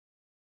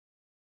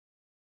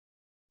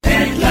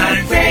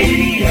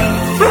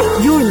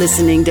You're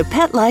listening to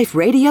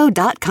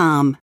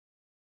PetLifeRadio.com.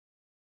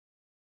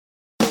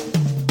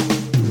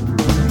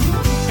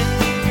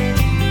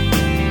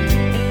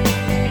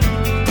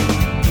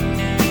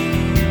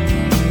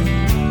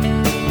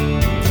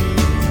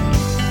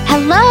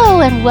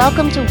 Hello and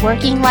welcome to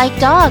Working Like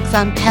Dogs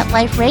on Pet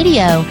Life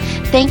Radio.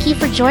 Thank you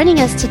for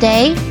joining us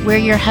today. We're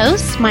your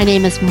hosts. My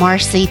name is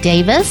Marcy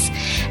Davis,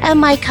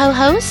 and my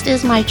co-host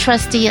is my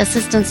trusty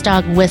assistance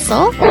dog,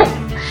 Whistle.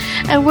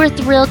 And we're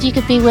thrilled you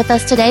could be with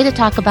us today to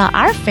talk about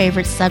our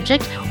favorite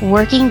subject,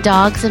 working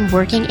dogs and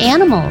working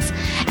animals.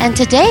 And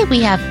today we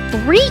have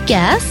 3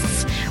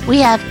 guests. We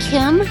have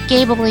Kim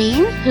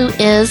Gabeline, who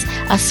is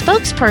a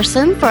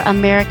spokesperson for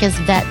America's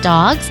Vet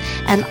Dogs,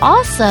 and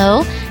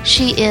also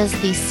she is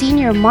the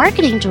Senior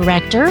Marketing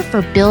Director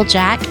for Bill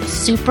Jack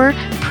Super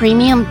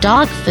Premium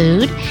Dog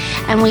Food.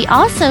 And we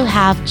also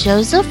have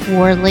Joseph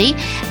Worley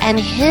and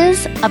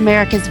his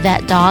America's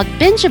Vet Dog,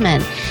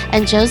 Benjamin.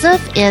 And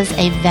Joseph is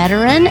a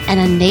veteran and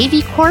a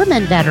Navy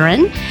Corpsman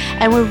veteran,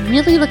 and we're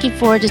really looking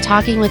forward to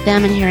talking with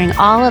them and hearing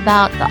all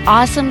about the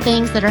awesome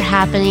things that are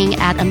happening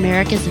at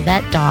America's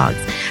Vet Dogs.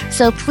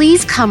 So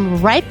please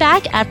come right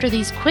back after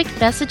these quick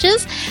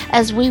messages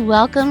as we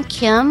welcome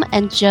Kim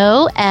and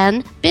Joe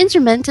and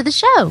Benjamin to the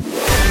show.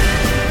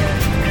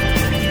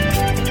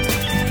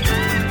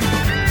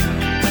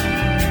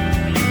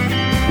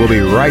 We'll be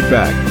right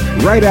back,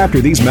 right after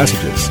these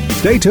messages.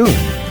 Stay tuned.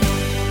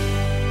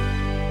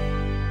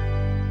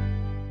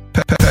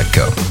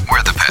 Petco,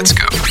 where the pets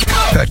go.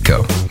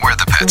 Petco, where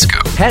the pets go.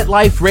 Pet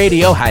Life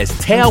Radio has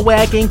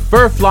tail-wagging,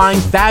 fur-flying,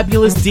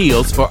 fabulous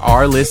deals for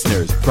our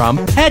listeners from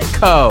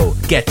Petco.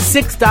 Get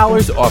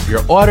 $6 off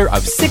your order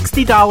of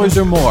 $60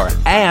 or more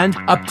and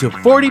up to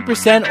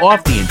 40%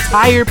 off the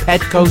entire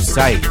Petco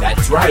site.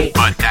 That's right.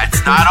 But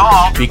that's not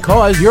all.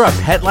 Because you're a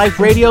Pet Life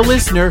Radio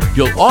listener,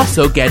 you'll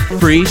also get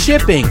free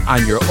shipping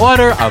on your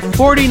order of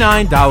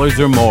 $49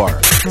 or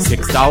more.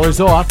 $6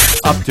 off,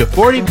 up to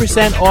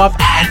 40% off,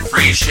 and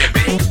free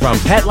shipping from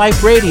Pet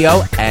Life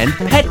Radio and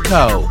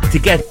Petco. To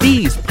get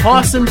these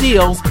awesome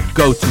deals,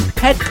 go to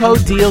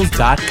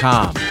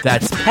PetcoDeals.com.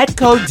 That's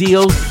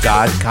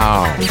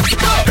PetcoDeals.com.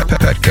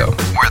 Petco,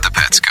 where the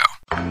pets go.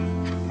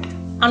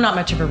 I'm not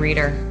much of a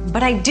reader,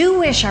 but I do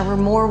wish I were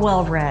more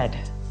well-read.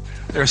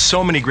 There are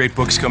so many great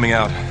books coming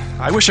out.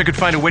 I wish I could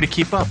find a way to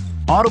keep up.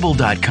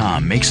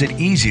 Audible.com makes it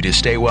easy to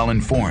stay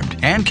well-informed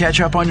and catch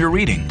up on your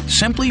reading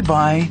simply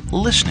by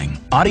listening.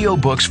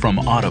 Audiobooks from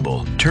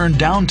Audible turn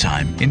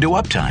downtime into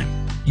uptime.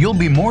 You'll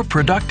be more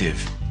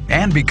productive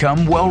and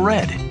become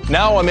well-read.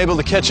 Now I'm able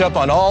to catch up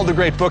on all the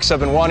great books I've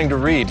been wanting to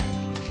read.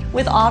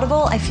 With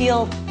Audible, I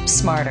feel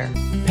smarter.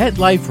 Pet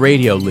Life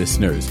Radio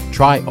listeners,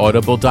 try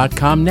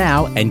Audible.com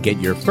now and get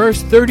your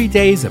first 30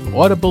 days of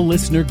Audible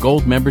Listener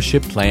Gold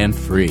membership plan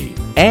free.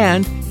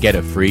 And get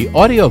a free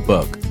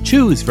audiobook.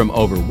 Choose from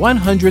over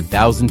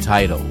 100,000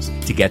 titles.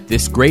 To get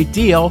this great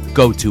deal,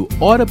 go to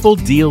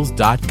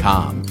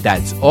audibledeals.com.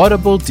 That's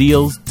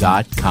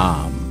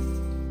audibledeals.com.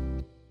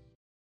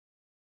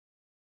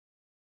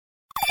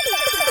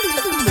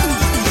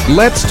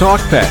 Let's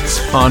Talk Pets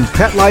on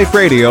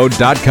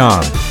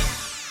PetLifeRadio.com.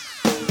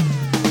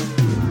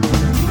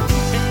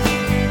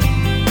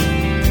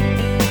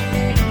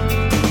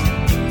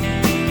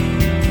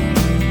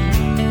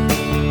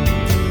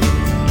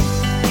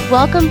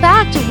 Welcome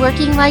back to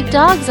Working Like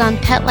Dogs on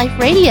Pet Life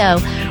Radio.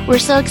 We're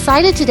so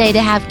excited today to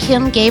have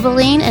Kim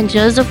Gabeline and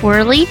Joseph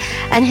Worley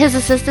and his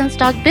assistance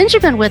dog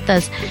Benjamin with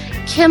us.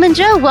 Kim and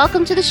Joe,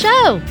 welcome to the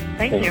show.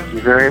 Thank you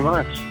very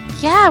much.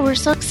 Yeah, we're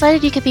so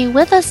excited you could be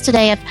with us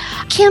today.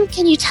 Kim,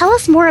 can you tell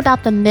us more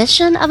about the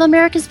mission of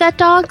America's Vet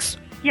Dogs?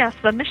 Yes,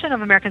 the mission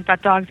of America's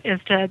Vet Dogs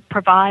is to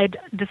provide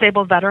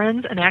disabled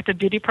veterans and active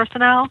duty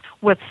personnel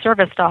with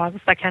service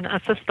dogs that can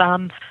assist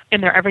them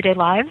in their everyday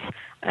lives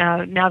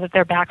now that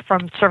they're back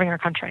from serving our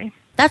country.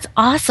 That's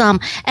awesome.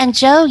 And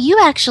Joe, you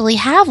actually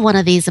have one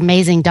of these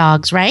amazing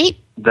dogs, right?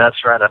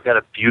 That's right. I've got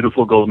a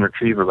beautiful golden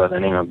retriever by the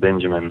name of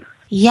Benjamin.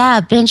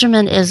 Yeah,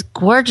 Benjamin is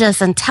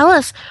gorgeous. And tell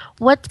us,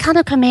 what kind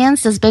of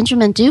commands does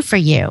Benjamin do for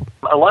you?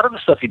 A lot of the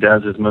stuff he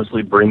does is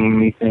mostly bringing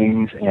me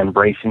things and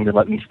bracing to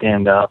let me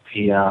stand up.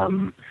 He,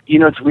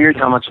 it's weird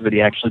how much of it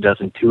he actually does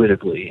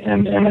intuitively.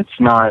 And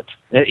it's not,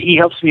 he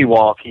helps me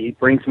walk. He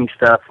brings me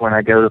stuff when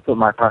I go to put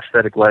my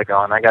prosthetic leg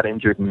on. I got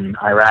injured in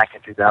Iraq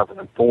in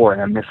 2004,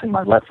 and I'm missing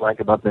my left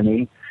leg above the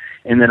knee.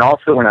 And then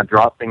also when I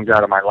drop things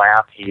out of my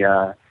lap,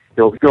 he'll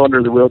go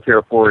under the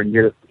wheelchair for and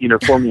get it,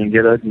 for me and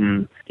get it.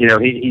 And,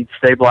 he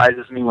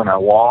stabilizes me when I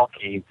walk.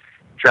 He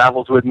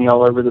travels with me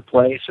all over the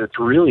place. So it's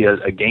really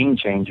a game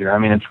changer. I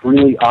mean, it's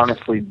really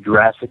honestly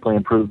drastically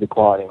improved the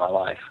quality of my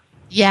life.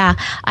 Yeah,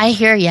 I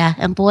hear you.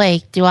 And boy,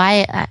 do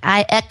I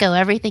echo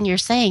everything you're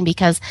saying,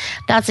 because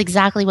that's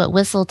exactly what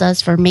Whistle does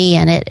for me.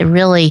 And it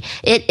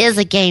is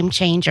a game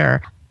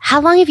changer. How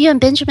long have you and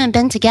Benjamin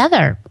been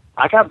together?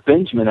 I got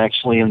Benjamin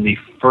actually in the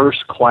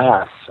first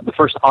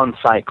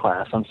on-site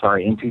class,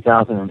 in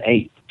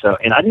 2008. So,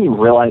 and I didn't even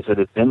realize that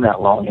it'd been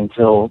that long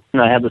until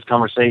I had this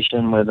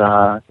conversation with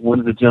one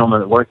of the gentlemen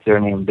that worked there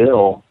named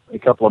Bill, a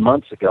couple of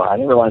months ago. I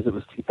didn't realize it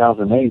was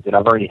 2008 that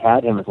I've already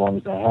had him as long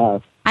as I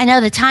have. I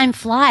know, the time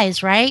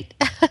flies, right?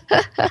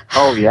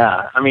 Oh,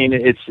 yeah. I mean,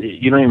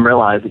 you don't even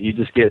realize that you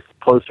just get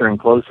closer and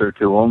closer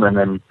to them, and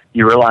then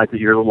you realize that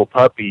your little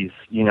puppy's,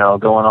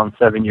 going on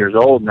 7 years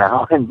old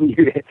now.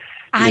 And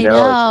I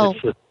know.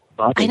 It's just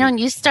funny. I know, and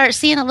you start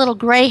seeing a little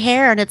gray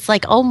hair, and it's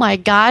like, oh my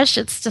gosh,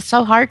 it's just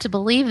so hard to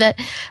believe that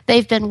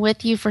they've been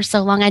with you for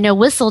so long. I know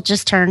Whistle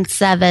just turned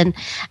 7,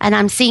 and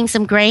I'm seeing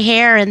some gray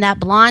hair and that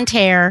blonde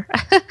hair.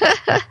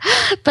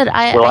 But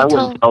I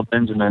wouldn't tell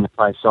Benjamin if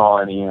I saw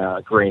any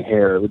gray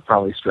hair. It would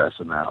probably stress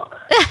him out.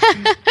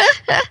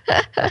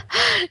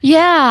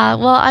 Yeah,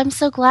 well, I'm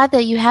so glad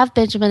that you have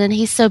Benjamin, and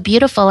he's so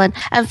beautiful. And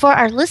for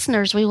our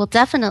listeners, we will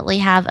definitely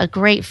have a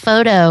great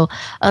photo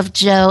of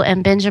Joe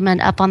and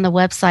Benjamin up on the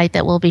website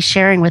that we'll be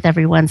sharing with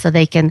everyone so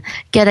they can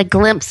get a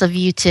glimpse of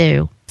you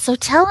too. So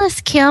tell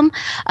us, Kim,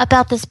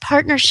 about this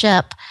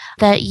partnership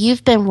that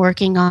you've been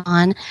working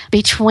on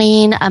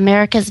between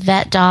America's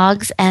Vet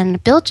Dogs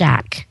and Bill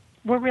Jack.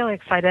 We're really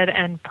excited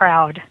and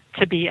proud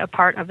to be a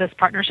part of this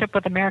partnership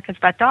with America's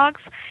Vet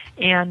Dogs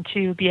and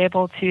to be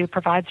able to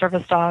provide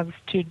service dogs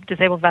to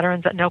disabled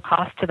veterans at no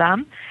cost to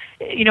them.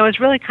 It's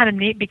really kind of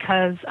neat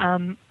because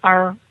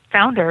our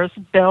founders,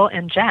 Bill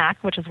and Jack,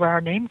 which is where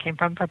our name came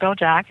from for Bill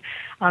Jack,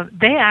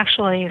 they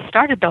actually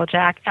started Bill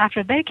Jack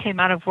after they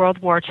came out of World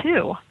War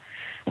II.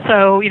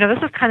 So, this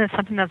is kind of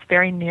something that's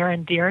very near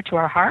and dear to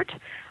our heart.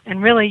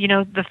 And really,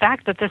 the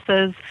fact that this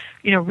is,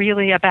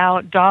 really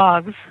about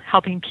dogs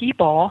helping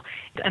people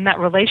and that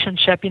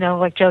relationship,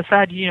 like Joe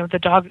said, the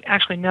dog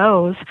actually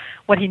knows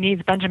what he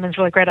needs. Benjamin's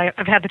really great.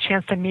 I've had the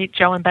chance to meet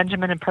Joe and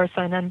Benjamin in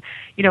person, and,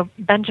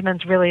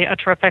 Benjamin's really a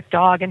terrific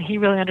dog, and he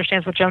really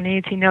understands what Joe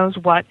needs. He knows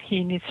what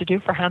he needs to do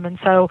for him. And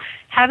so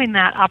having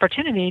that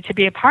opportunity to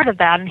be a part of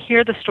that and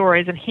hear the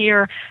stories and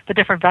hear the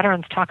different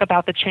veterans talk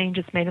about the change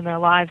it's made in their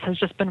lives has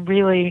just been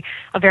really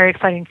a very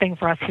exciting thing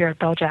for us here at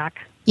Bill Jack.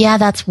 Yeah,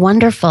 that's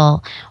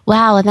wonderful.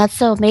 Wow, and that's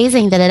so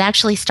amazing that it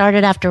actually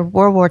started after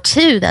World War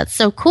II. That's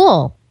so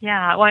cool.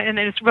 Yeah, well, and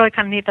it's really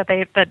kind of neat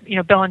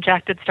that Bill and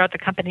Jack did start the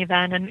company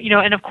then, and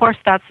and of course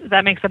that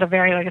makes it a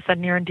very, like I said,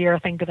 near and dear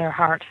thing to their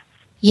heart.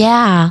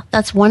 Yeah,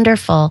 that's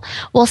wonderful.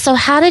 Well, so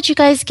how did you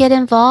guys get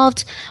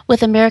involved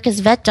with America's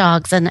Vet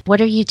Dogs, and what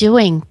are you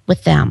doing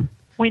with them?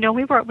 We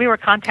were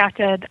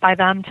contacted by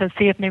them to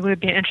see if maybe we'd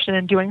be interested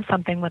in doing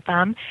something with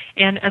them.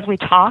 And as we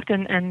talked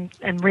and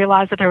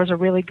realized that there was a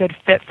really good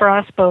fit for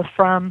us, both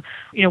from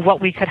what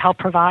we could help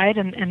provide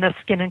in the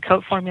skin and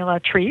coat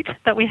formula treat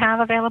that we have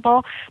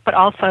available, but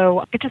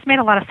also it just made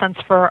a lot of sense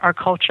for our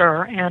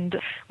culture. And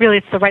really,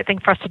 it's the right thing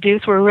for us to do.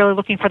 So we're really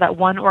looking for that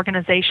one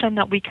organization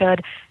that we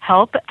could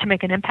help to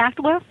make an impact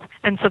with.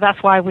 And so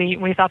that's why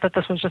we thought that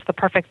this was just the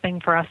perfect thing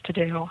for us to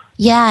do.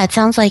 Yeah, it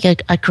sounds like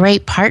a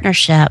great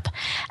partnership.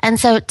 And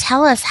so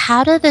tell us,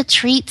 how do the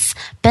treats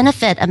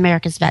benefit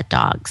America's Vet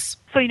Dogs?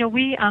 So,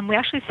 we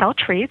actually sell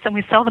treats, and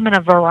we sell them in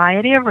a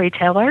variety of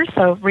retailers.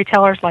 So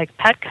retailers like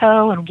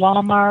Petco and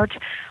Walmart,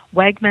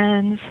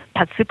 Wegmans,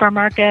 Pet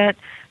Supermarket,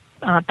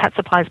 Pet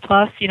Supplies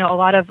Plus, a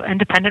lot of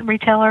independent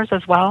retailers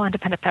as well,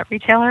 independent pet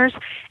retailers.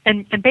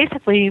 And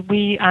basically,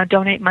 we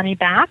donate money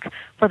back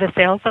for the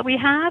sales that we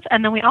have.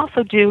 And then we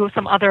also do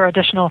some other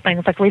additional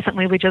things. Like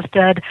recently, we just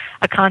did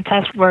a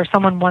contest where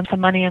someone won some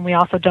money, and we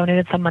also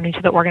donated some money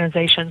to the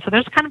organization. So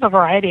there's kind of a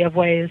variety of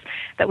ways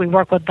that we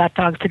work with vet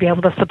dogs to be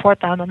able to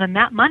support them. And then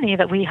that money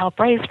that we help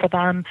raise for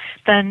them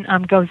then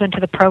goes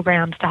into the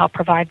programs to help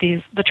provide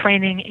the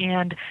training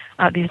and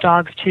these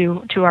dogs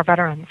to our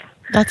veterans.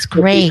 That's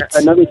great.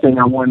 Another thing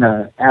I want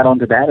to add on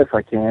to that, if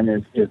I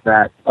can, is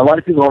that a lot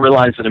of people don't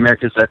realize that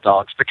America's Vet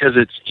Dogs, because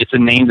it's a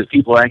name that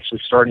people are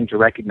actually starting to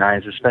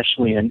recognize,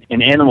 especially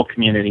in animal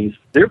communities,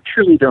 they're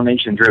truly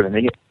donation-driven.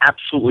 They get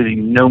absolutely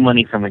no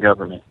money from the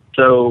government.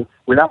 So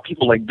without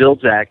people like Bill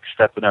Jack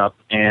stepping up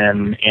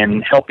and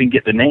helping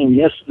get the name,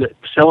 yes,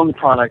 selling the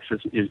products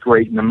is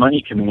great, and the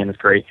money coming in is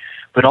great,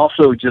 but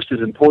also just as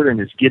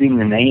important is getting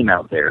the name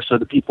out there so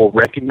that people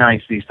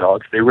recognize these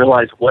dogs. They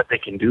realize what they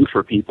can do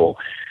for people.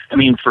 I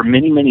mean, for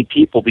many, many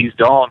people, these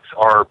dogs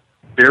are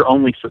their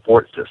only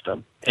support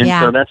system. And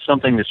so that's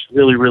something that's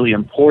really, really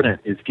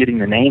important, is getting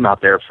the name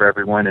out there for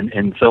everyone.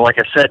 And so, like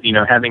I said,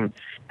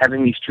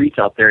 having these treats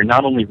out there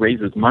not only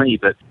raises money,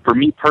 but for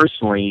me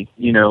personally,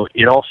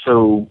 it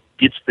also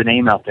gets the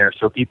name out there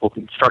so people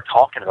can start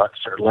talking about it,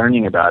 start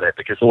learning about it,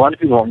 because a lot of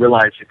people don't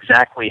realize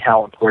exactly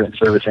how important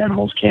service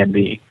animals can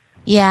be.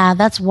 Yeah,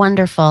 that's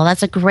wonderful.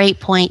 That's a great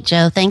point,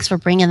 Joe. Thanks for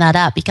bringing that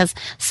up, because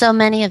so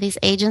many of these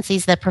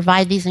agencies that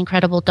provide these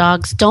incredible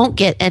dogs don't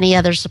get any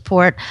other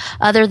support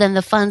other than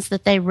the funds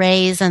that they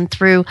raise and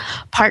through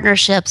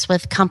partnerships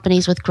with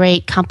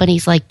great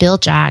companies like Bill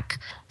Jack.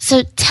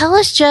 So tell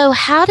us, Joe,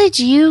 how did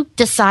you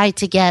decide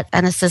to get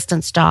an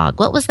assistance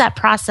dog? What was that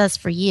process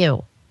for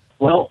you?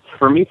 Well,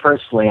 for me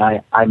personally,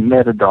 I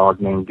met a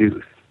dog named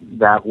Deuce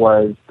that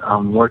was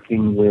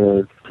working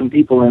with some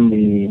people in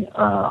the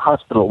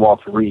hospital at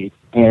Walter Reed,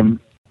 and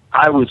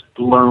I was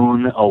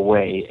blown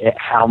away at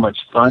how much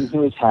fun he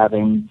was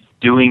having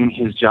doing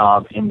his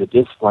job in the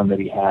discipline that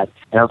he had.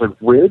 And I was like,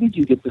 where did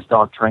you get this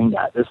dog trained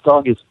at? This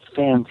dog is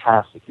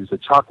fantastic. He's a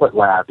chocolate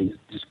lab. He's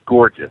just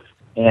gorgeous.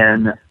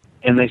 And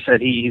they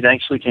said he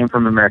actually came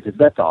from America's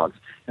Vet Dogs.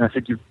 And I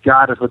said, you've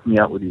got to hook me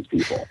up with these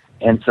people.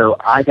 And so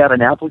I got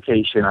an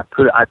application. I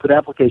put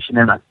application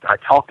in. I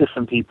talked to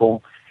some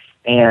people.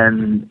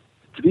 And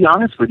to be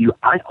honest with you,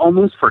 I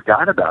almost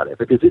forgot about it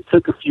because it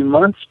took a few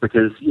months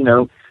because, you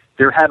know,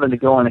 they're having to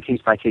go on a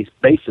case-by-case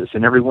basis.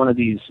 And every one of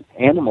these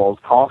animals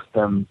cost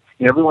them,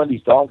 you know, every one of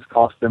these dogs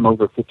cost them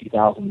over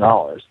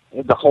 $50,000.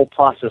 The whole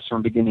process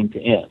from beginning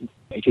to end.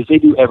 Because they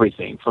do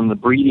everything, from the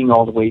breeding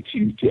all the way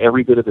to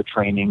every bit of the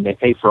training. They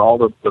pay for all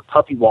the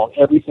puppy walk.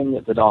 Everything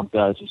that the dog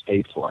does is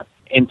paid for.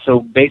 And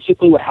so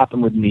basically what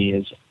happened with me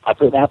is I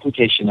put an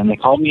application, and they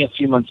called me a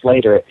few months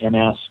later and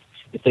asked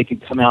if they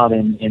could come out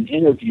and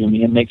interview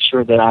me and make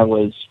sure that I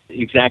was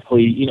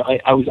exactly, you know,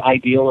 I was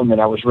ideal and that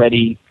I was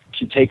ready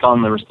to take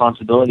on the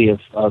responsibility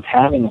of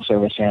having a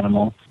service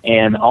animal,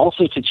 and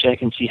also to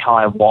check and see how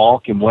I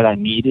walk and what I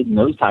needed and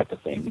those type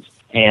of things.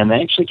 And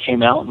they actually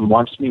came out and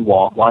watched me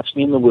walk, watched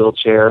me in the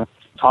wheelchair,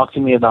 talked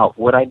to me about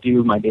what I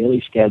do, my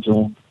daily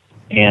schedule.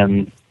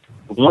 And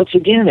once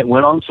again, it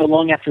went on so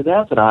long after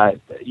that I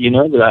put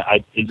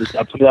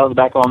it out of the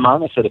back of my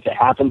mind. I said, if it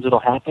happens, it'll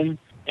happen.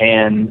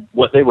 And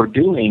what they were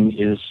doing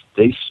is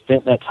they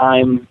spent that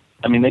time,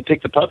 I mean, they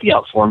picked the puppy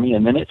out for me,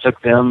 and then it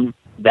took them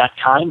that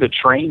time to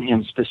train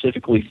him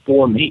specifically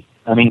for me.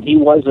 I mean, he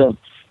wasn't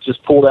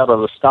just pulled out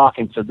of the stock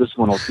and said, this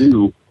one will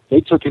do. They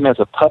took him as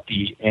a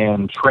puppy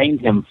and trained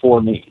him for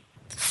me.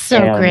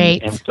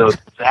 Great. And so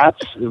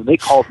they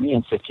called me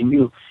and said,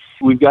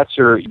 we've got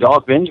your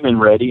dog Benjamin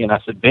ready. And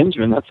I said,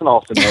 Benjamin, that's an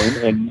awesome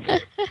name.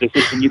 And they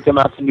said, can you come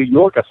out to New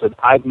York? I said,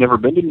 I've never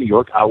been to New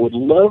York. I would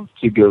love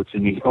to go to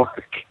New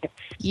York.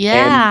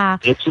 Yeah.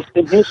 And it's just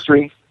been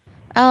history.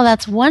 Oh,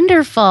 that's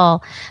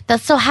wonderful.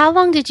 So how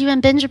long did you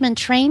and Benjamin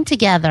train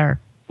together?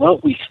 Well,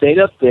 we stayed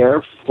up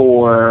there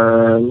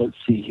for, let's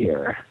see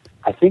here,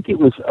 I think it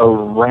was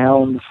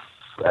around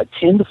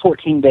 10 to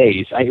 14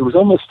 days. It was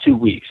almost 2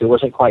 weeks. It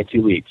wasn't quite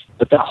 2 weeks.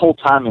 But that whole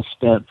time is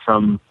spent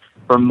from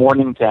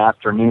morning to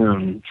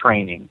afternoon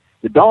training.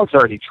 The dog's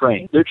already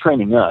trained. They're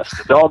training us.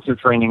 The dogs are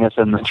training us,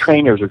 and the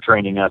trainers are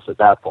training us at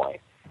that point.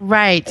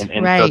 Right,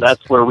 and right. So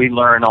that's where we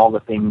learn all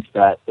the things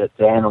that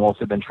the animals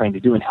have been trained to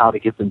do and how to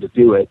get them to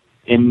do it.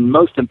 And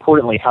most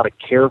importantly, how to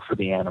care for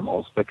the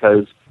animals,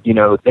 because, you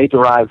know, they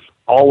derive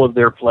all of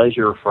their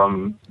pleasure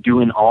from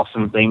doing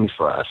awesome things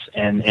for us.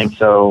 And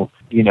so,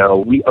 you know,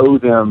 we owe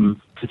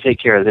them to take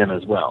care of them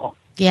as well.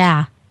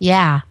 Yeah,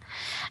 yeah.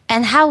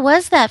 And how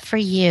was that for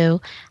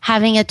you,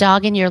 having a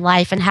dog in your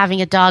life and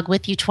having a dog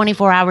with you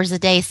 24 hours a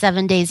day,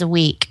 7 days a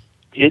week?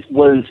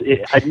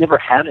 I'd never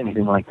had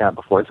anything like that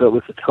before, so it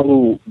was a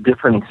total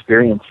different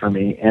experience for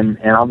me. And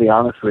I'll be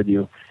honest with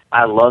you,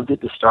 I loved it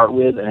to start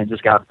with, and it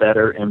just got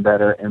better and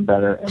better and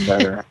better and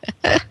better.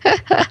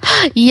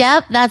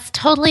 Yep, that's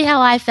totally how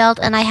I felt,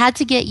 and I had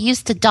to get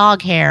used to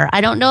dog hair.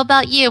 I don't know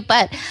about you,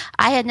 but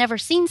I had never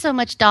seen so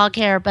much dog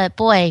hair, but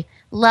boy,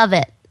 love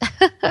it.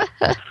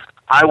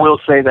 I will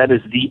say that is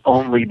the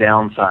only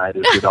downside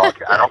is the dog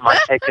hair. I don't mind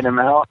taking him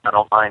out. I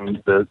don't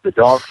mind the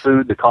dog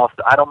food, the cost.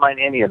 I don't mind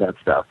any of that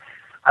stuff.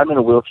 I'm in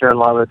a wheelchair a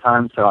lot of the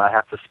time, so I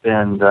have to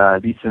spend a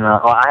decent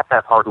amount. Well, I have to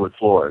have hardwood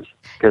floors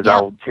because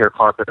I'll tear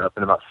carpet up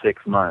in about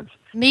 6 months.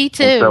 Me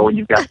too. And so when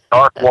you've got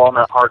dark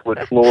walnut hardwood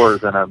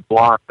floors and a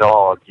blonde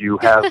dog, you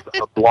have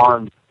a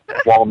blonde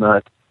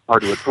walnut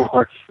hardwood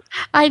floors.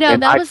 I know.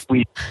 And I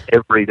sweep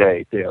every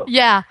day, too.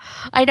 Yeah,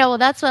 I know. Well,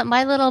 that's what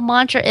my little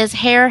mantra is,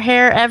 hair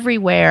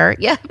everywhere.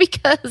 Yeah,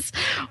 because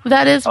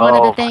that is one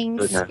of the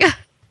things.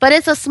 But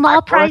it's a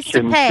small price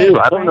to pay. Too.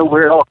 I don't know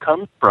where it all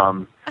comes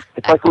from.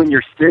 It's like when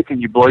you're sick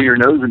and you blow your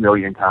nose a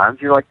million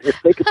times. You're like, if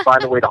they could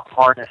find a way to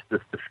harness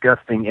this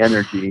disgusting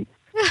energy,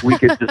 we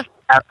could just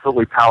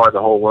absolutely power the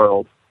whole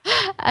world.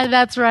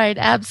 That's right,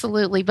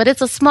 absolutely. But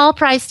it's a small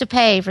price to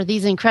pay for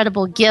these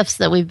incredible gifts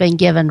that we've been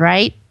given,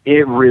 right?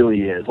 It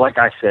really is. Like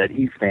I said,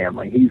 he's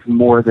family. He's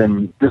more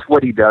than just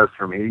what he does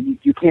for me.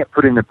 You can't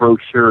put in the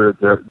brochure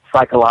the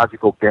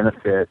psychological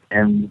benefit.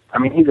 And, I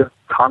mean, he's a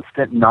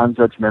constant,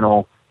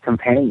 non-judgmental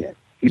companion.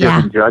 He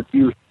doesn't judge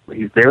you.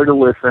 He's there to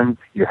listen.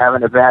 You're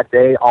having a bad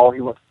day. All he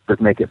wants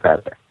is make it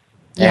better.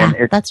 Yeah,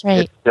 and that's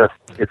right.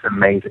 It's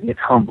amazing. It's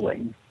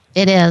humbling.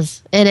 It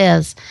is. It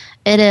is.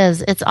 It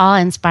is. It's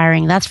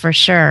awe-inspiring. That's for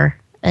sure.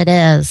 It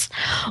is.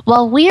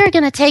 Well, we are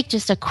going to take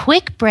just a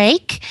quick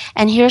break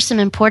and hear some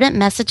important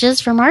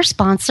messages from our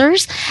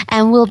sponsors,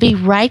 and we'll be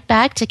right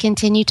back to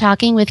continue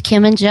talking with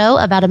Kim and Joe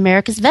about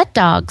America's Vet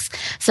Dogs.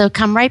 So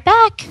come right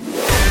back.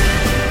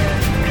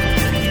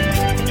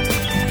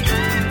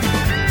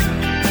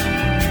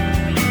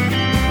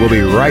 We'll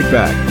be right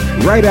back,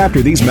 right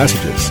after these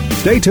messages.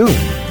 Stay tuned.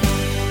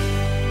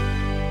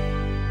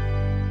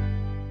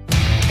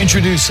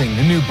 Introducing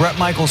the new Bret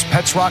Michaels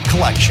Pets Rock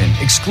collection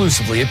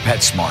exclusively at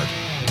PetSmart.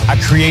 I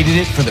created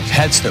it for the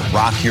pets that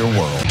rock your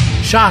world.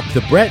 Shop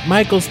the Bret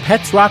Michaels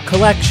Pets Rock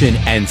collection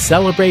and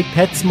celebrate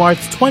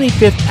PetSmart's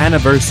 25th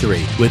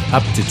anniversary with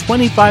up to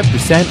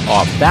 25%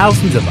 off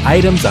thousands of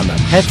items on the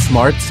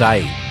PetSmart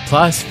site.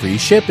 Plus free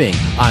shipping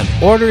on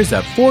orders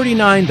of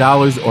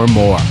 $49 or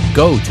more.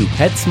 Go to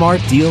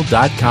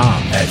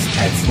PetSmartDeal.com. That's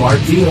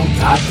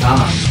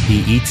PetSmartDeal.com.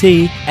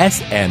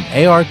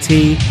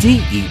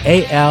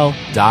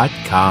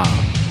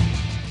 PetSmartDeal.com.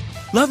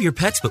 Love your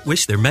pets but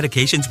wish their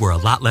medications were a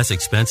lot less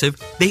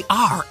expensive? They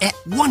are at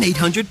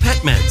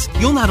 1-800-PET-MEDS.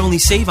 You'll not only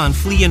save on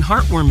flea and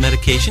heartworm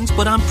medications,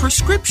 but on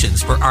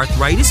prescriptions for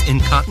arthritis,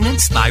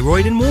 incontinence,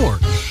 thyroid, and more.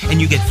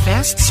 And you get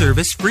fast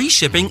service, free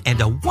shipping,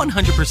 and a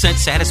 100%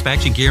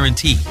 satisfaction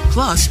guarantee.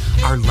 Plus,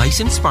 our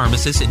licensed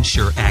pharmacists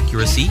ensure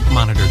accuracy,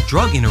 monitor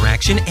drug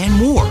interaction, and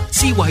more.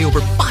 See why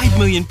over 5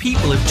 million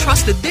people have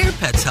trusted their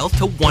pet's health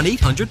to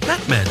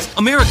 1-800-PET-MEDS,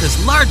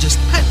 America's largest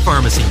pet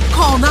pharmacy.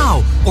 Call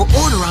now or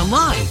order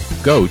online.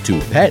 Go to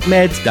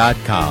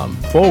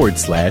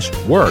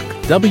petmeds.com/work,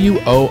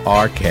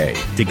 WORK,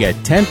 to get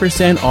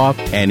 10% off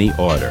any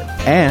order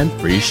and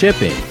free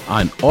shipping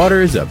on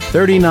orders of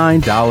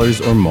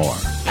 $39 or more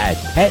at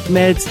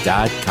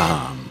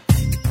petmeds.com.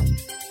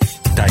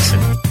 Dyson.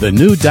 The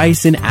new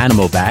Dyson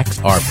Animal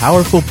Vacs are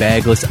powerful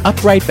bagless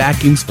upright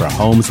vacuums for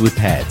homes with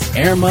pets.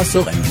 Air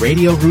muscle and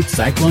radio root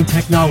cyclone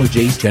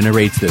technology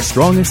generates the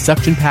strongest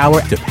suction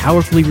power to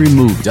powerfully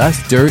remove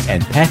dust, dirt,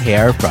 and pet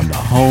hair from the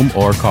home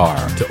or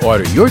car. To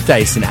order your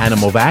Dyson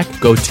Animal Vac,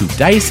 go to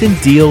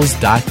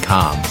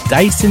DysonDeals.com.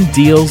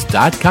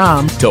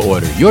 DysonDeals.com to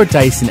order your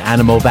Dyson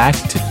Animal Vac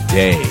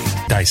today.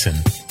 Dyson.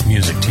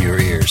 Music to your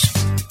ears.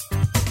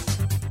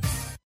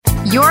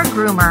 Your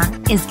groomer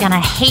is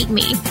gonna hate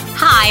me.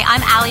 Hi,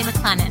 I'm Allie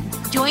McLennan.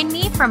 Join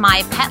me for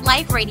my Pet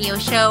Life radio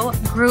show,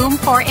 Groom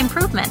for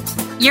Improvement.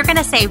 You're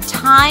gonna save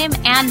time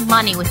and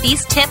money with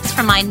these tips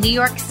from my New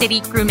York City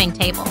grooming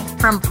table.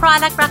 From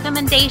product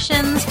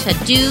recommendations to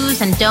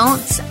do's and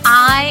don'ts,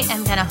 I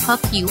am gonna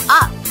hook you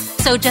up.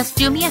 So just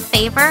do me a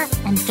favor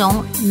and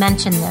don't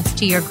mention this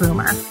to your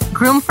groomer.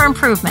 Groom for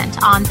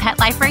Improvement on Pet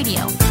Life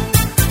Radio.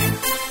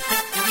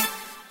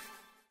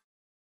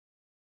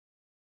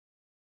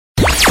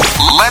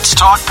 Let's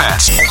talk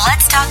pets.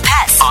 Let's talk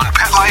pets On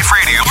Pet Life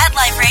Radio. Pet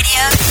Life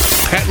Radio.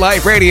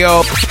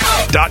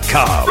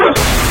 PetLifeRadio.com.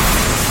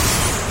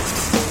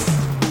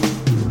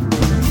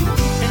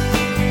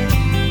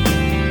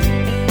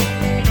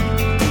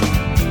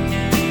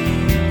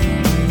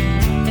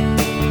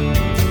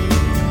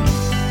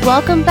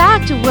 Welcome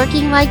back to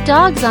Working Like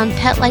Dogs on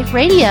Pet Life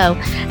Radio.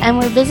 And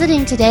we're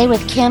visiting today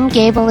with Kim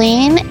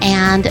Gabeline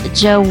and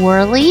Joe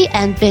Worley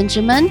and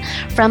Benjamin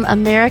from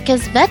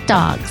America's Vet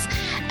Dogs.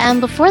 And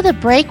before the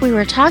break, we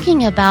were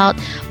talking about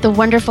the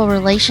wonderful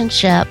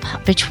relationship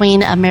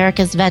between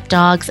America's Vet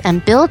Dogs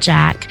and Bill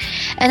Jack.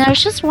 And I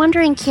was just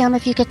wondering, Kim,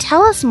 if you could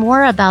tell us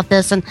more about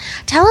this and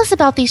tell us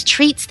about these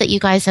treats that you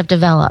guys have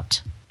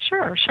developed.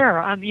 Sure.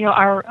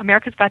 Our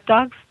America's Vet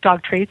Dogs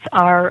dog treats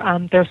are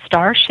they're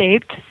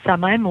star-shaped,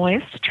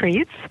 semi-moist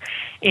treats,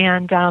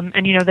 and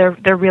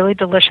they're really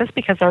delicious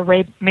because they're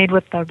made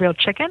with the real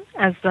chicken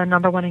as the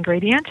number one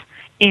ingredient.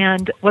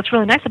 And what's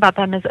really nice about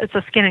them is it's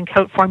a skin and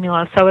coat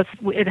formula, so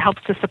it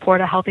helps to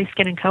support a healthy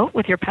skin and coat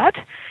with your pet.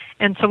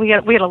 And so we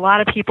had a lot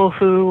of people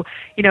who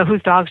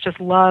whose dogs just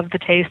love the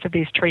taste of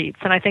these treats.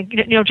 And I think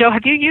Joe,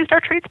 have you used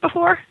our treats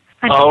before?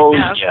 Oh,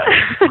 yeah.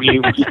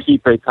 We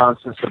keep a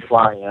constant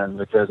supply in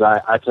because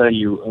I tell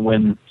you,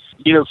 when,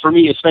 for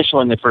me, especially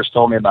when they first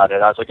told me about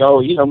it, I was like,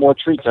 oh, more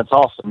treats, that's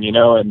awesome,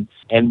 and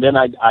then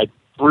I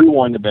threw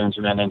one to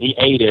Benjamin, and he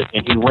ate it,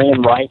 and he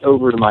ran right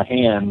over to my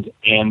hand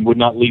and would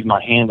not leave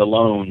my hand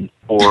alone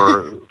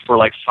for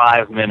like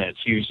 5 minutes.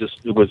 He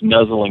was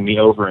nuzzling me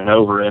over and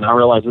over, and I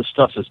realized this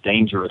stuff is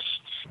dangerous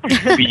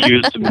to be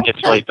used to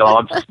manipulate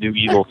dogs to do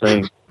evil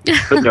things.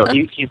 But no,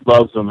 he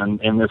loves them,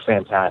 and they're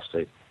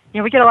fantastic.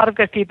 We get a lot of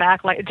good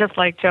feedback, like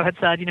Joe had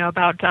said,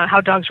 about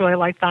how dogs really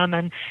like them,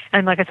 and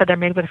like I said, they're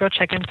made with real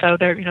chicken, so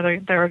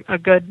they're a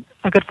good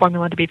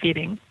formula to be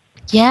feeding.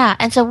 Yeah,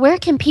 and so where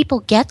can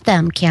people get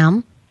them,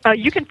 Kim?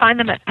 You can find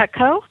them at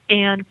Petco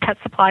and Pet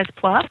Supplies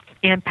Plus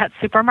and Pet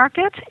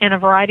Supermarket and a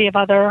variety of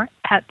other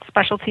pet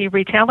specialty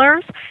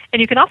retailers,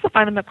 and you can also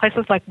find them at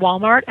places like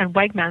Walmart and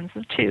Wegmans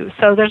too.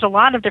 So there's a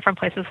lot of different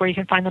places where you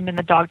can find them in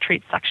the dog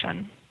treat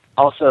section.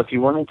 Also, if you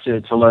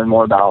wanted to learn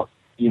more about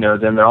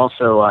then they're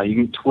also, you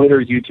can Twitter,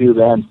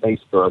 YouTube, and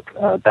Facebook,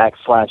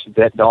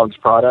 /Vet Dogs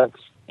products,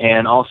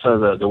 and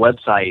also the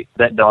website,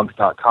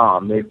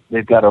 vetdogs.com.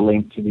 They've got a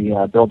link to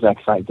the Bill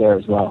Jack site there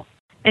as well.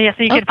 And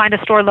so you can find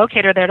a store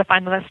locator there to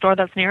find the store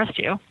that's nearest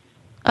you.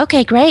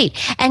 Okay, great.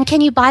 And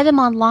can you buy them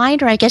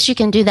online, or I guess you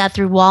can do that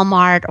through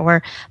Walmart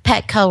or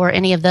Petco or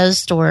any of those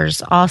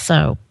stores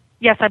also?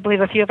 Yes, I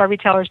believe a few of our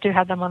retailers do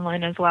have them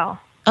online as well.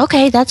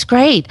 Okay, that's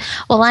great.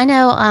 Well, I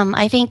know,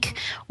 I think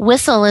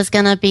Whistle is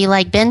going to be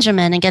like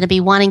Benjamin and going to be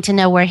wanting to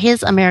know where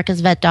his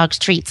America's Vet Dogs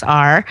treats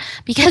are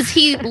because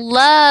he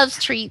loves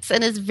treats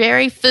and is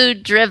very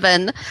food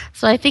driven.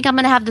 So I think I'm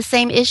going to have the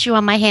same issue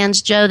on my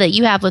hands, Joe, that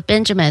you have with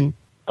Benjamin.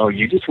 Oh,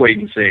 you just wait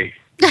and see.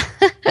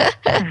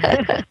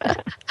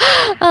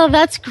 Oh,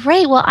 that's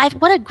great. Well,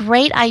 what a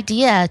great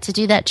idea to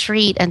do that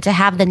treat and to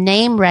have the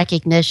name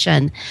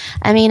recognition.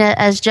 I mean,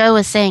 as Joe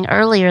was saying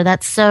earlier,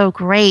 that's so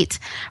great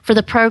for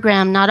the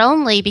program, not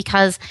only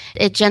because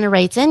it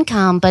generates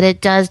income, but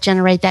it does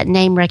generate that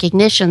name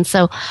recognition.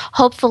 So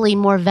hopefully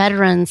more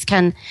veterans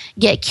can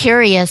get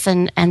curious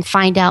and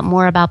find out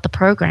more about the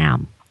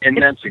program.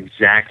 And that's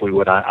exactly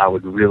what I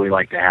would really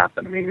like to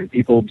happen. I mean,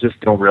 people just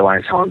don't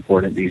realize how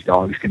important these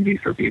dogs can be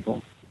for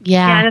people.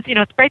 Yeah, and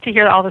it's great to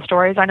hear all the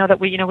stories. I know that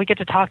we get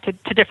to talk to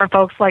different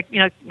folks. Like,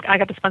 I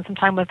got to spend some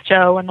time with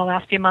Joe in the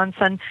last few months,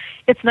 and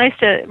it's nice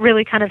to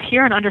really kind of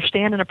hear and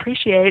understand and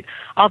appreciate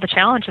all the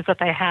challenges that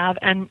they have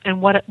and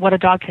what a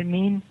dog can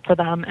mean for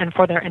them and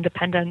for their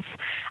independence.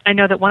 I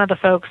know that one of the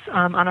folks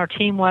on our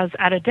team was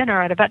at a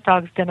vet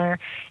dog's dinner,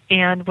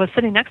 and was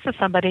sitting next to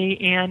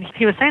somebody, and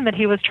he was saying that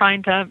he was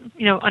trying to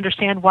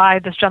understand why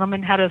this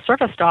gentleman had a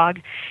service dog,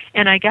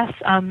 and I guess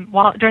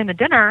during the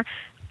dinner,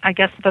 I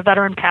guess the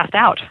veteran passed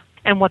out.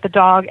 And what the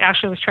dog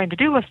actually was trained to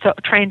do was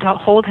trained to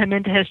hold him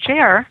into his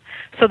chair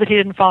so that he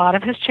didn't fall out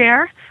of his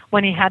chair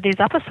when he had these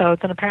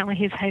episodes. And apparently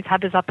he's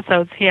had these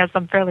episodes. He has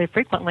them fairly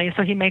frequently.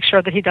 So he makes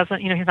sure that he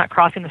doesn't, he's not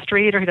crossing the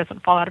street or he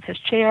doesn't fall out of his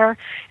chair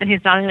and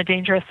he's not in a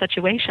dangerous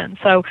situation.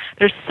 So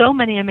there's so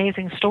many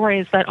amazing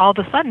stories that all of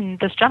a sudden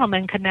this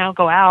gentleman could now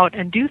go out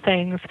and do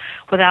things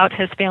without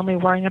his family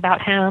worrying about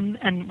him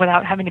and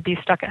without having to be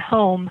stuck at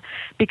home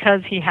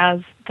because he has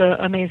the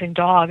amazing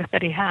dog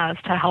that he has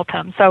to help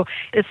him. So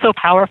it's so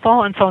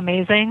powerful and so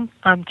amazing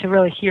to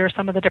really hear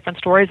some of the different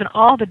stories and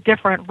all the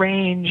different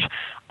range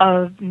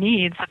of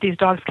needs that these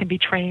dogs can be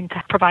trained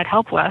to provide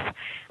help with.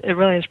 It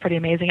really is pretty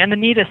amazing. And the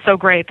need is so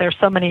great. There's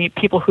so many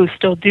people who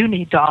still do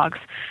need dogs.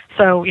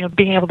 So,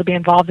 being able to be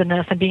involved in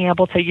this and being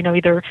able to,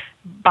 either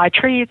buy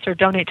treats or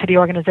donate to the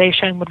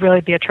organization would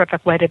really be a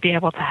terrific way to be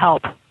able to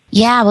help.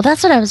 Yeah, well,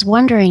 that's what I was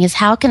wondering is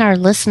how can our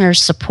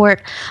listeners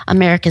support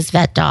America's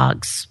Vet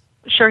Dogs?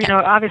 Sure,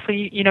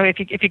 obviously,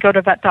 if you go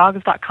to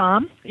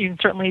vetdogs.com, you can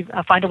certainly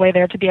find a way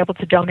there to be able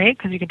to donate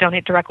because you can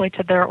donate directly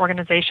to their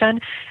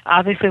organization.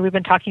 Obviously, we've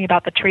been talking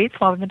about the treats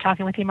while we've been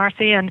talking with you,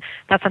 Marcy, and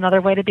that's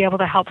another way to be able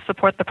to help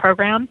support the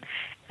program.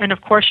 And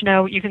of course,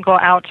 you can go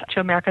out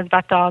to America's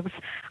Vet Dogs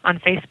on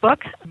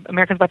Facebook,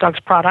 America's Vet Dogs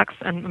Products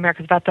and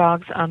America's Vet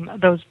Dogs.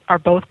 Those are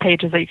both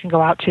pages that you can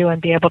go out to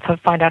and be able to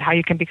find out how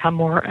you can become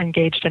more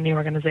engaged in the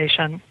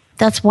organization.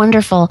 That's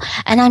wonderful.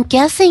 And I'm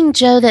guessing,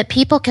 Joe, that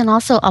people can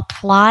also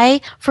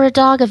apply for a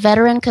dog. A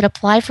veteran could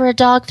apply for a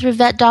dog through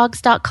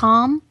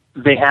vetdogs.com?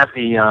 They have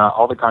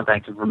all the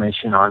contact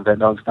information on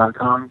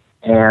vetdogs.com,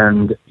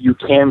 and you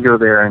can go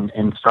there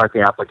and start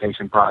the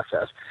application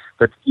process.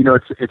 But,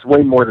 it's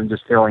way more than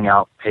just filling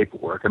out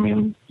paperwork. I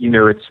mean,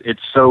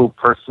 it's so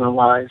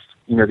personalized,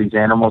 these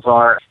animals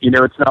are.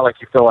 It's not like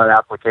you fill out an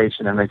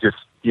application and they just,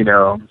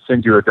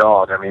 send you a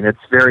dog. I mean, it's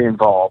very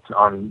involved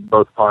on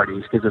both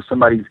parties because if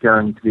somebody's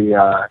going to be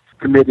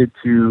committed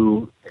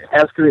to,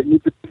 basically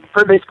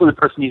the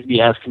person needs to be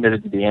as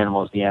committed to the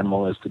animal as the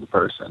animal is to the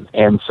person.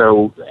 And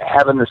so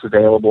having this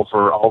available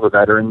for all the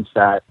veterans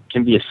that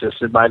can be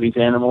assisted by these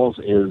animals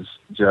is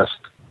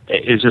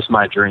just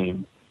my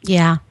dream.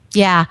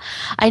 Yeah,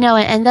 I know.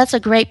 And that's a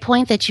great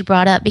point that you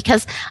brought up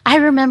because I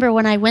remember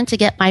when I went to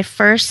get my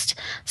first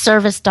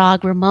service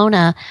dog,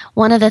 Ramona,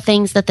 one of the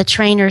things that the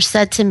trainer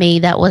said to me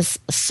that was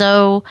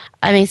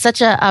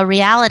such a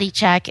reality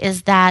check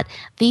is that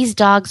these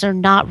dogs are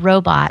not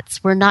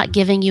robots. We're not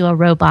giving you a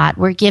robot.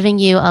 We're giving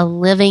you a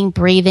living,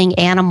 breathing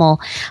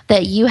animal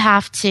that you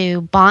have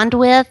to bond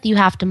with, you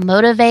have to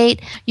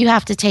motivate, you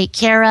have to take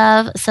care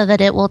of so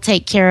that it will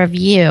take care of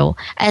you.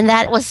 And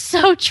that was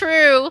so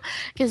true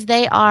because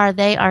they are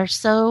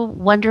so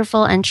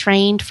wonderful and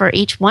trained for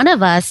each one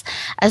of us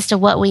as to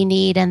what we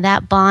need. And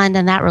that bond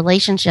and that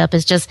relationship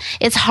is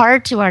it's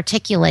hard to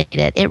articulate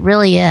it. It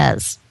really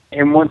is.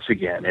 And once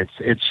again,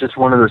 it's just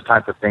one of those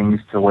type of things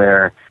to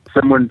where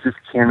someone just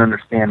can't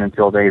understand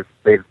until they've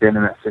been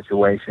in that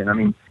situation. I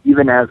mean,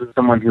 even as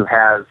someone who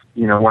has,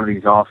 one of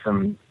these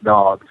awesome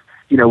dogs,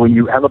 when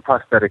you have a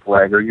prosthetic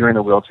leg or you're in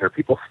a wheelchair,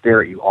 people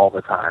stare at you all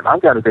the time.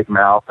 I've got a big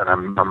mouth and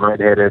I'm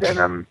redheaded and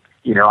I'm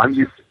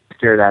used to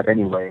stare at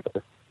anyway.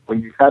 But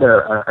when you've got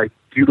a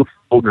beautiful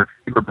older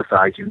neighbor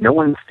beside you, no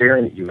one's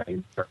staring at you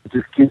anymore. It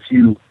just gives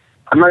you,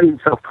 I'm not even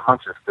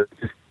self-conscious, but it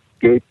just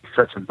gave you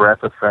such a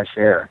breath of fresh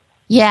air.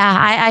 Yeah,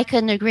 I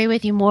couldn't agree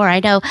with you more.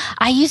 I know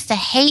I used to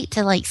hate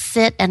to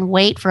sit and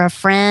wait for a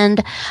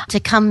friend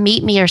to come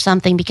meet me or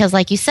something because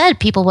like you said,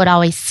 people would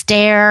always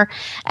stare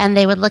and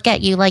they would look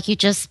at you like you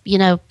just,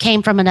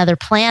 came from another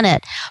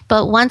planet.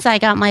 But once I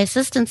got my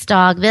assistance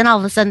dog, then all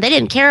of a sudden they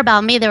didn't care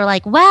about me. They were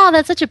like, wow,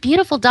 that's such a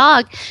beautiful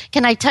dog.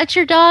 Can I touch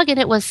your dog? And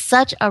it was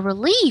such a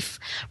relief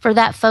for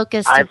that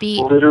focus to be...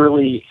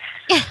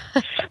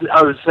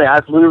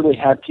 I've literally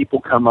had people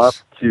come up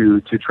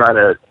to try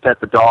to pet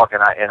the dog,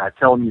 and I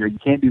tell them, you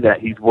can't do that.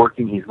 He's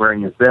working. He's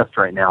wearing his vest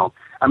right now.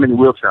 I'm in a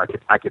wheelchair.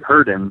 I could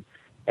hurt him,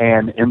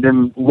 and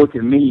then look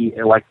at me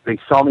like they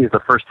saw me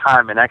the first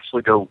time and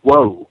actually go,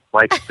 whoa,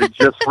 like they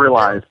just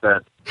realized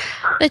that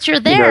that you're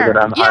there.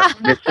 That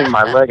I'm missing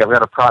my leg. I've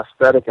got a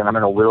prosthetic and I'm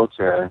in a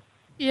wheelchair.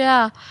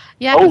 Yeah.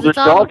 Oh, this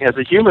dog has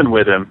a human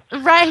with him.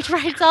 Right.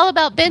 It's all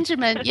about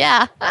Benjamin.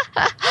 Yeah.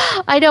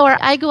 I know. Or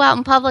I go out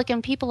in public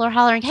and people are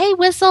hollering, "Hey,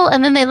 Whistle,"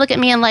 and then they look at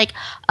me and like,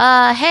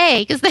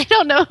 "Hey," because they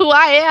don't know who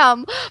I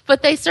am,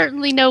 but they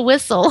certainly know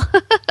Whistle.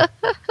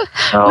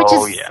 Which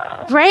is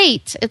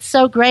great. It's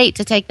so great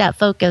to take that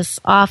focus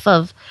off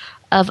of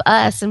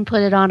us and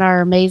put it on our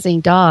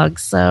amazing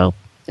dogs. So.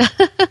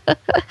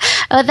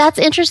 That's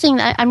interesting.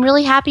 I'm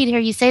really happy to hear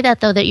you say that,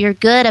 though, that you're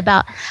good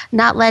about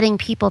not letting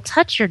people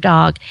touch your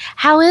dog.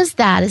 How is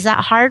that? Is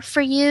that hard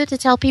for you to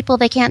tell people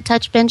they can't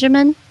touch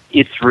Benjamin?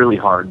 It's really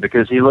hard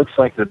because he looks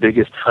like the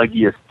biggest,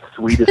 huggiest,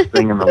 sweetest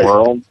thing in the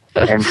world.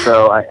 And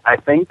so I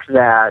think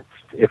that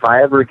if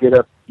I ever get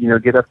up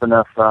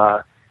enough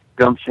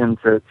gumption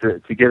to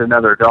get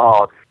another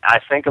dog, I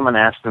think I'm going to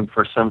ask them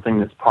for something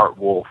that's part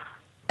wolf.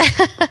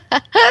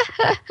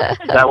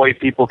 That way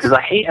people, because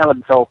I hate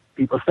having to tell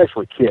people,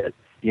 especially kids,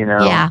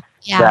 that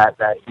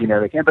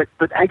they can't.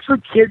 But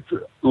actually kids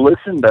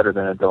listen better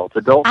than adults.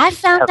 Adults I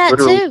found that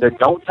too. They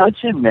don't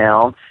touch him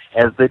now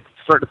as they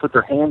start to put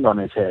their hand on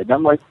his head. And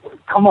I'm like,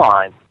 come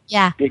on.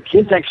 Yeah. The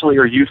kids actually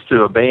are used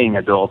to obeying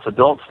adults.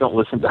 Adults don't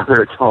listen to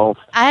other adults.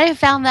 I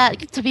found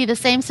that to be the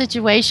same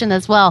situation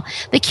as well.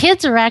 The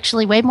kids are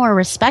actually way more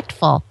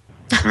respectful.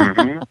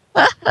 Mm-hmm.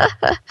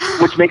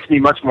 Which makes me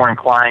much more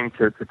inclined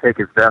to take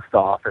his vest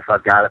off if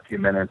I've got a few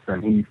minutes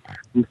and he's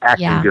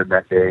acting good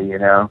that day,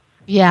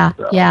 Yeah,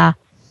 so.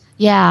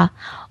 Yeah.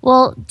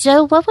 Well,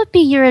 Joe, what would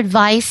be your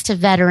advice to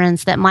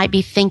veterans that might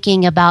be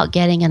thinking about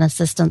getting an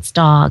assistance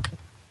dog?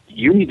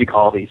 You need to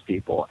call these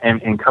people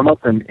and come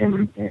up and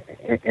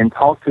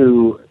talk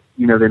to,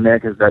 the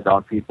America's Vet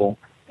Dog people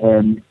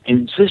and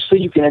just so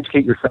you can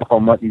educate yourself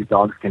on what these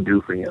dogs can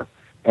do for you.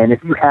 And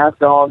if you have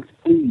dogs,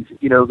 please,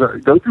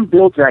 go through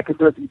Bill Jacket,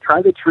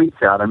 try the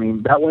treats out. I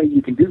mean, that way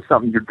you can do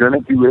something you're going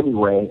to do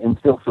anyway and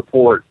still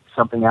support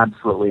something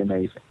absolutely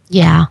amazing.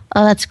 Yeah.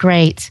 Oh, that's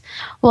great.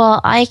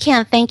 Well, I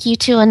can't thank you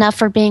two enough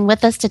for being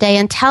with us today.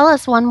 And tell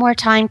us one more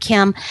time,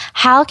 Kim,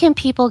 how can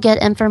people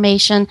get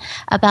information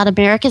about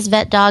America's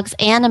Vet Dogs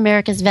and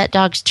America's Vet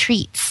Dogs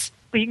treats?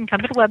 Well, you can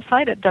come to the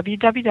website at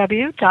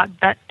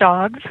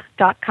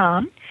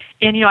www.vetdogs.com.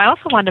 And, I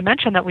also wanted to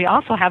mention that we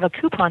also have a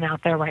coupon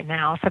out there right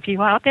now. So if you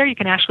go out there, you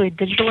can actually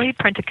digitally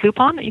print a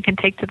coupon that you can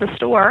take to the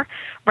store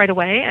right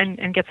away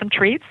and get some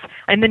treats.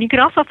 And then you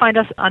can also find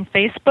us on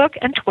Facebook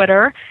and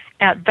Twitter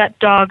at Vet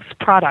Dogs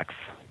Products.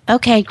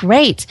 Okay,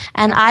 great.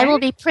 And I will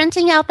be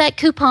printing out that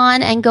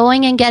coupon and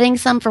going and getting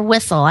some for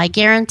Whistle. I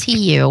guarantee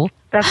you.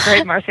 That's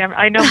great, Marcy.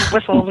 I know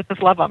Whistle will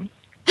just love them.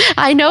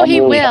 I know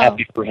he will. I'm really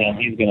happy for him.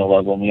 He's going to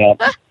love them. Yeah,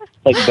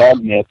 like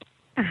dog nip.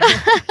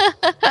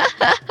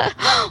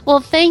 Well,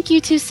 thank you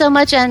two so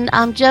much. And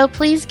Joe,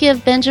 please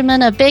give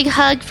Benjamin a big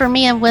hug for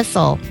me and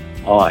Whistle.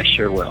 Oh, I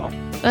sure will.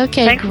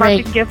 Okay, thanks,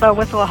 great. Marcy. Give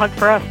Whistle a hug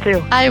for us,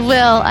 too. I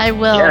will.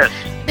 Yes.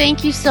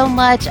 Thank you so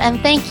much. And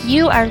thank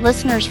you, our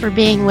listeners, for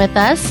being with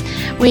us.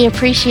 We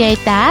appreciate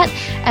that.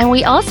 And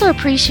we also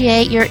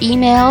appreciate your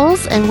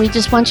emails, and we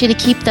just want you to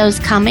keep those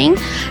coming.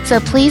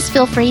 So please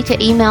feel free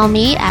to email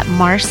me at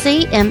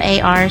Marcie,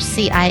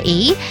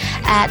 MARCIE,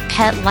 at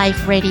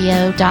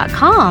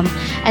PetLifeRadio.com.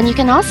 And you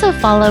can also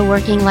follow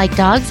Working Like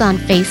Dogs on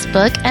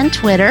Facebook and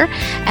Twitter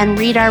and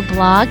read our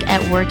blog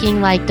at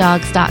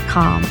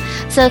WorkingLikeDogs.com.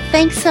 So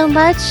thanks so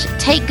much.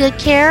 Take good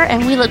care,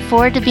 and we look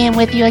forward to being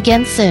with you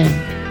again soon.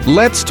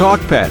 Let's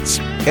Talk Pets,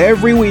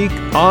 every week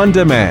on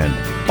demand,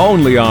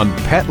 only on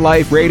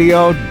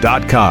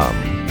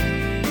PetLifeRadio.com.